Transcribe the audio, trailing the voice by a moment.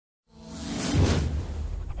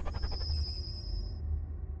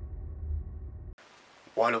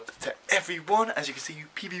What up to everyone? As you can see, you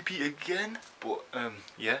PvP again. But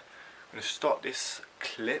yeah, I'm gonna start this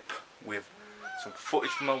clip with some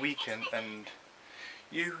footage from my weekend, and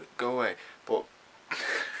you go away. But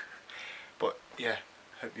yeah,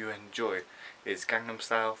 hope you enjoy. It's Gangnam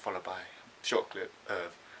Style followed by a short clip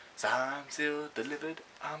of "I'm still delivered,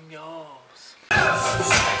 I'm yours."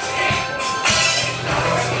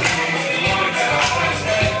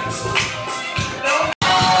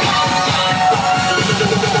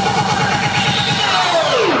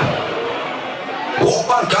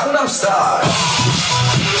 Gangnam Style.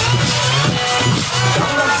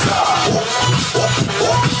 Gangnam Style.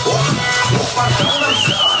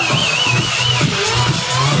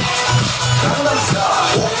 Gangnam Style. Gangnam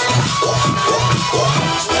Style.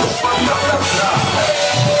 Gangnam Style.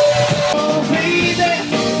 Oh baby,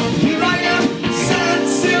 here I am, sad,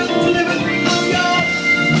 still living on yours.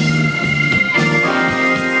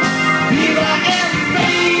 Here I am,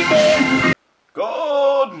 baby.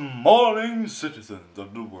 Good morning, citizens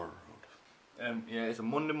of the world. Yeah, it's a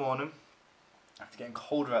Monday morning. It's getting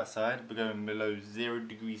colder outside. We're going below 0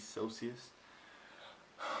 degrees Celsius.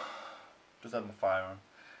 Just had my fire on.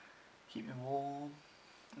 Keep me warm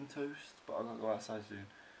and toast. But I've got to go outside soon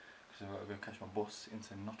because I've got to go catch my bus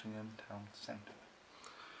into Nottingham town centre.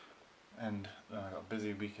 And I've got a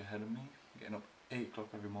busy week ahead of me. Getting up 8 o'clock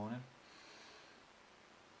every morning.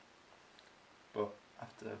 But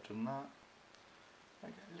after I've done that, I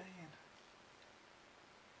get laying.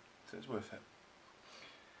 So it's worth it.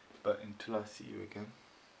 But until I see you again.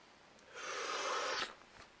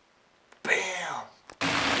 BAM!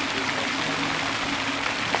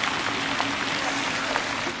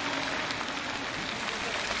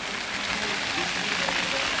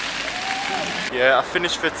 Yeah, I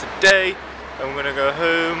finished for today. I'm gonna go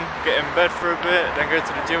home, get in bed for a bit, then go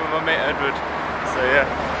to the gym with my mate Edward. So yeah,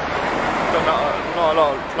 got not a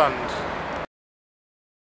lot planned.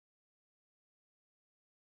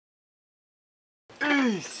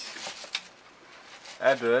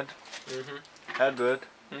 Edward, Edward,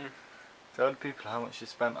 tell the people how much you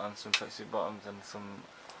spent on some tracksuit bottoms and some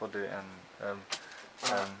hoodie and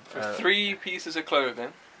for 3 pieces of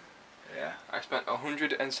clothing. Yeah, I spent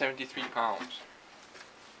 £173.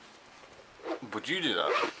 Would you do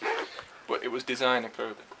that? But it was designer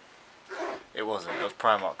clothing. It wasn't. It was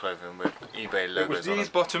Primark clothing with eBay logos It was on these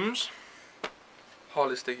them. bottoms,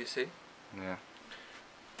 Hollister, you see. Yeah.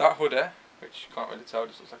 That hoodie, which you can't really tell,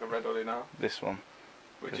 just looks like a red hoodie now. This one.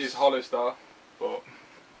 Which is Hollister, but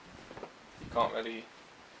you can't really,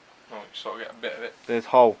 well, you sort of get a bit of it. There's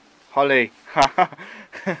Holly.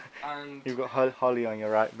 And You've got Holly on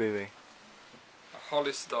your right, baby. a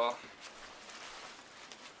Hollister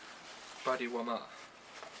body warmer,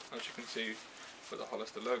 as you can see, with the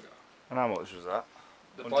Hollister logo. And how much was that?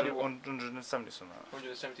 The body 170 something.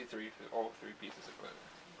 173 for all 3 pieces of clothing.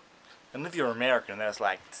 And if you're American, that's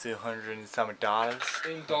like $200 and something dollars.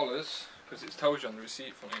 In dollars, because it's told you on the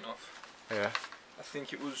receipt, funny enough. Yeah. I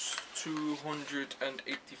think it was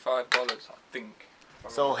 $285, I think.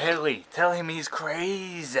 So Hilly, tell him he's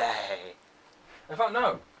crazy. In fact,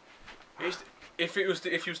 no. If you was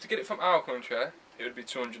to get it from our country, it would be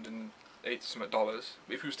 $280 something dollars.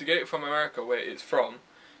 But if you was to get it from America, where it's from,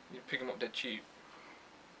 you'd pick them up dead cheap.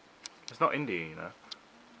 It's not India, you know.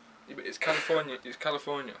 Yeah, but it's California. It's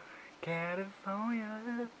California.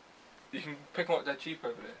 California. You can pick them up dead cheap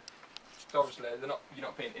over there. So obviously, you're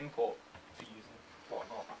not paying import fees and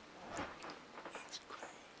whatnot.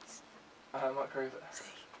 I'm not crazy.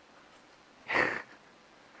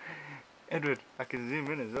 Edward, I can zoom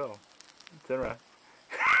in as well. Turn around.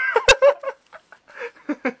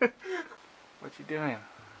 What you doing?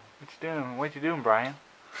 What you doing? What you doing, Brian?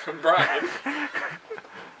 Brian?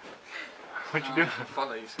 What you doing? I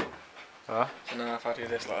follow you, see. Huh? So now if I do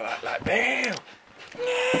this like that, like BAM!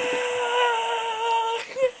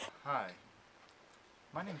 Hi.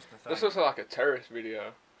 My name's Nathaniel. This looks like a terrorist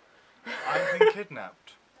video. I've been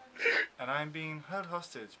kidnapped. And I'm being held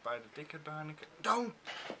hostage by the dickhead behind the... Don't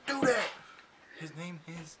do that! His name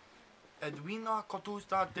is Edwina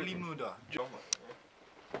Kotusta Delimuda. John.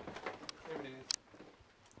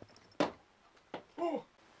 Oh.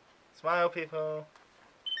 Smile, people.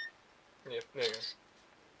 Yeah, there you go.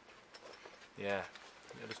 Yeah,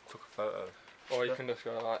 I just took a photo. Or you can just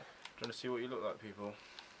go like... Do you want to see what you look like, people?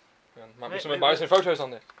 Might be some embarrassing photos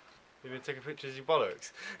on there. You've been taking pictures of your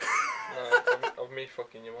bollocks? No, of me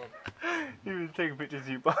fucking your mum. You've been taking pictures of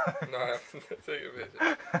your bollocks? No, I haven't taken a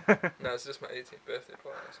picture. No, it's just my 18th birthday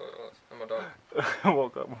party, that's all it was. And my dog.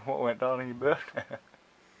 What went down on your birthday?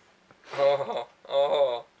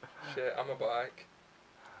 Oh, shit, I'm a bike.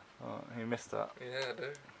 Oh, you missed that. Yeah, I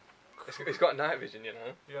do. It's got night vision, you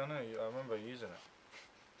know. Yeah, I know. I remember using it.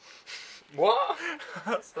 What?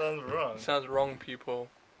 That sounds wrong. Sounds wrong, people.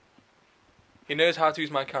 He knows how to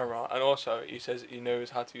use my camera, and also he says he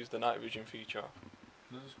knows how to use the night vision feature.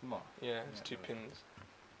 This is more. Yeah, it's 2 pins.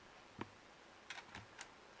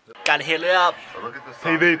 Gotta heal it up. Look at the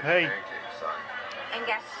TV, pay. And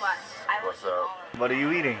guess what? I What's up? What are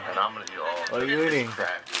you eating? And I'm gonna eat all. What are you eating?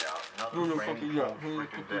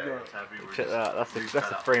 Check that.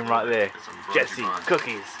 That's a frame right there. Jesse,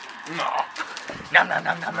 cookies. No. Nom nom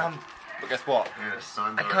nom nom nom. But guess what?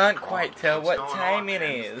 I can't quite tell what time it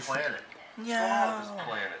is. Yeah.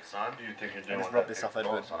 Let's rub this off,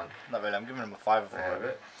 Edward. Not really. I'm giving him a 5 for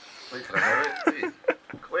it.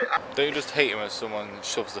 Don't you just hate it when someone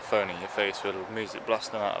shoves the phone in your face with music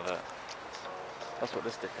blasting out of it? That's what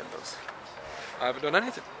this dickhead does. I haven't done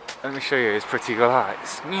anything. Let me show you his pretty good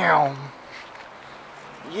eyes. Meow.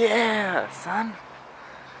 Yeah, son.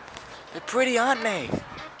 They're pretty, aren't they?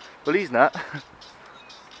 Well, he's not.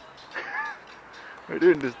 We're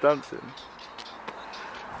doing this dancing.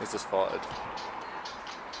 He's just farted.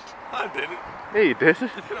 I didn't. Yeah, you did. You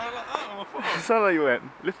know, like that on my phone. It sounded like you went.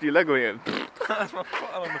 Lift your leg when you went. That's my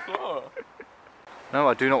foot on the floor. No,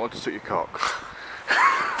 I do not want to suck your cock.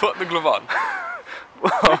 Put the glove on.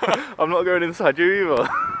 Well, I'm not going inside you either.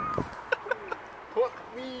 Put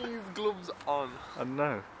these gloves on. I don't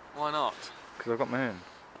know. Why not? Because I've got my own.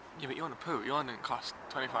 Yeah, but you want to poo. Yours didn't cost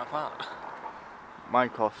 £25. Mine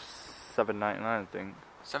costs $7.99, I think.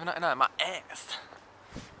 $7.99, my ass.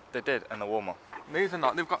 They did, and the warmer. These are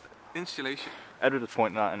not. They've got insulation. Edward was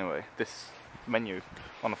pointing out anyway. This menu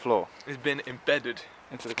on the floor It's been embedded.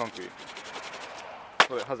 into the concrete.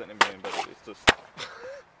 Well, it hasn't been embedded. It's just.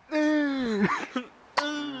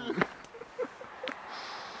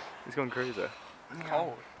 It's gone crazy. It's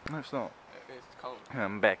cold. No, it's not. It's cold.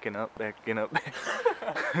 I'm backing up, backing up. My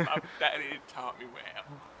daddy taught me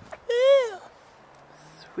well.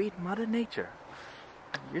 Sweet Mother Nature.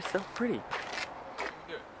 You're so pretty.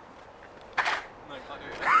 Do it. No, you can't do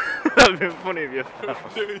it. That would have been funny if you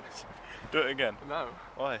Do it. do it again. No.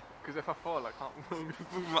 Why? Because if I fall, I can't move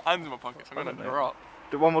my hands in my pockets. I'm going to drop.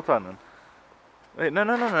 Do it one more time then. Wait,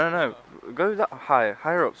 no. Go that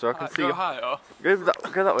higher up so I can see Go you. higher. Go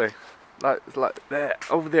that way. Like there,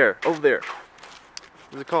 over there.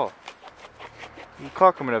 There's a car. There's a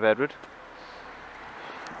car coming up, Edward.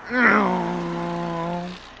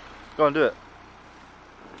 Go on, do it.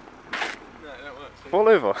 No, it don't work. See? Fall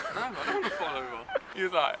over. No, I don't want to fall over.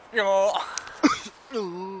 He's like, yo.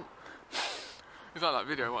 It's like that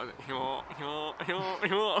video, what is it?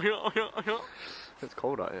 It's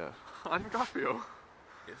cold out here. How do I feel?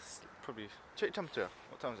 It's probably. Check your temperature.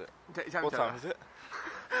 What time is it? What What time is it?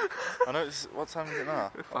 I know it's. What time is it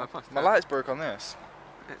now? 5 past My 10. lights broke on this.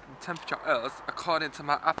 The temperature is, according to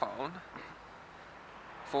my iPhone,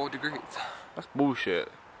 4 degrees. That's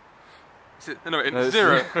bullshit. No, it's No, it's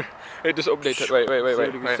 0. It just updated. Wait.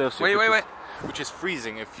 0 degrees Celsius, Wait. Which is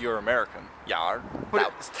freezing if you're American. Yeah.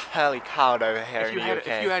 That was totally cold over here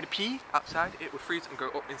If you had pee outside, it would freeze and go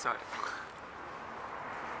up inside.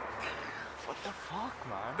 What the fuck,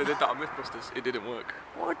 man? They did that on Mythbusters. It didn't work.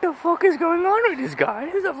 What the fuck is going on with this guy?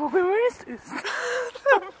 He's a fucking racist.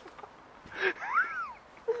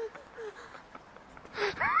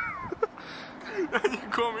 You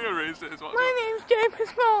call me a racist. What's My name's James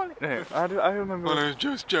Smalley. No, I remember. My name's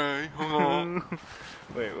just Jay.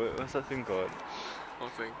 Wait, what's that thing called?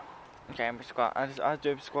 What thing? James Squad. How does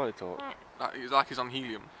James Squad talk? Like he's on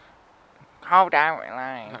helium. Hold out,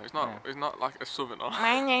 line. No, it's not. It's not like a southerner.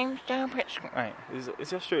 My name's James Squad. Wait, is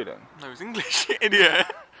he Australian? No, it's English, you idiot.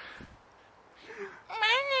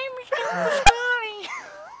 My name's James Squad.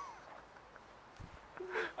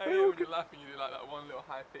 I hate when you're laughing, you do like that one little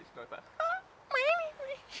high pitch note. Like,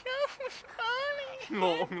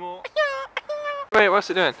 no. Wait, what's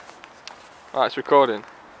it doing? Alright, it's recording.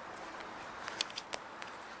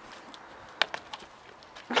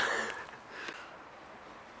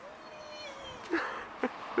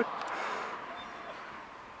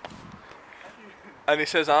 And he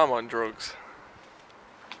says I'm on drugs.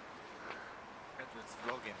 Edward's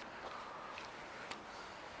vlogging.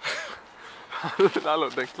 That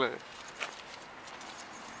looked dead clear.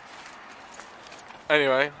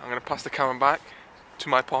 Anyway, I'm going to pass the camera back to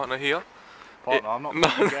my partner here. Partner, I'm not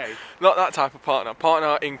fucking gay. Not that type of partner.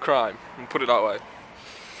 Partner in crime. And put it that way.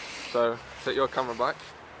 So, take your camera back.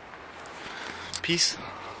 Peace.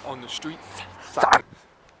 On the streets. Sun.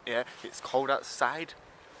 Yeah, it's cold outside.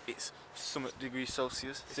 It's some degrees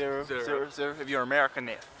Celsius. Zero. If you're American,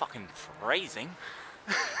 they're fucking freezing.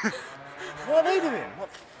 What are they doing?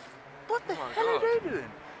 What the hell are they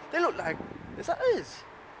doing? They look like. Is that us?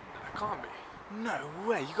 It can't be. No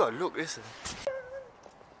way, you gotta look, listen.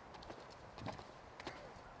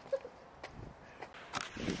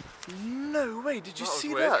 No way, did you That was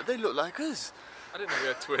see weird. that? They look like us. I didn't know we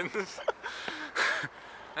had twins.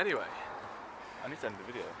 Anyway, I need to end the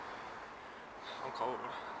video. I'm cold.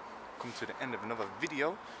 Come to the end of another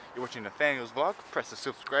video. You're watching Nathaniel's vlog. Press the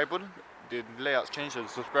subscribe button. The layout's changed, so the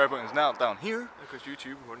subscribe button is now down here. Because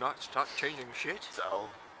YouTube will not stop changing shit. So,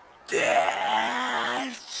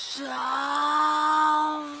 that's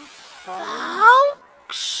all,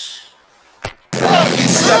 folks.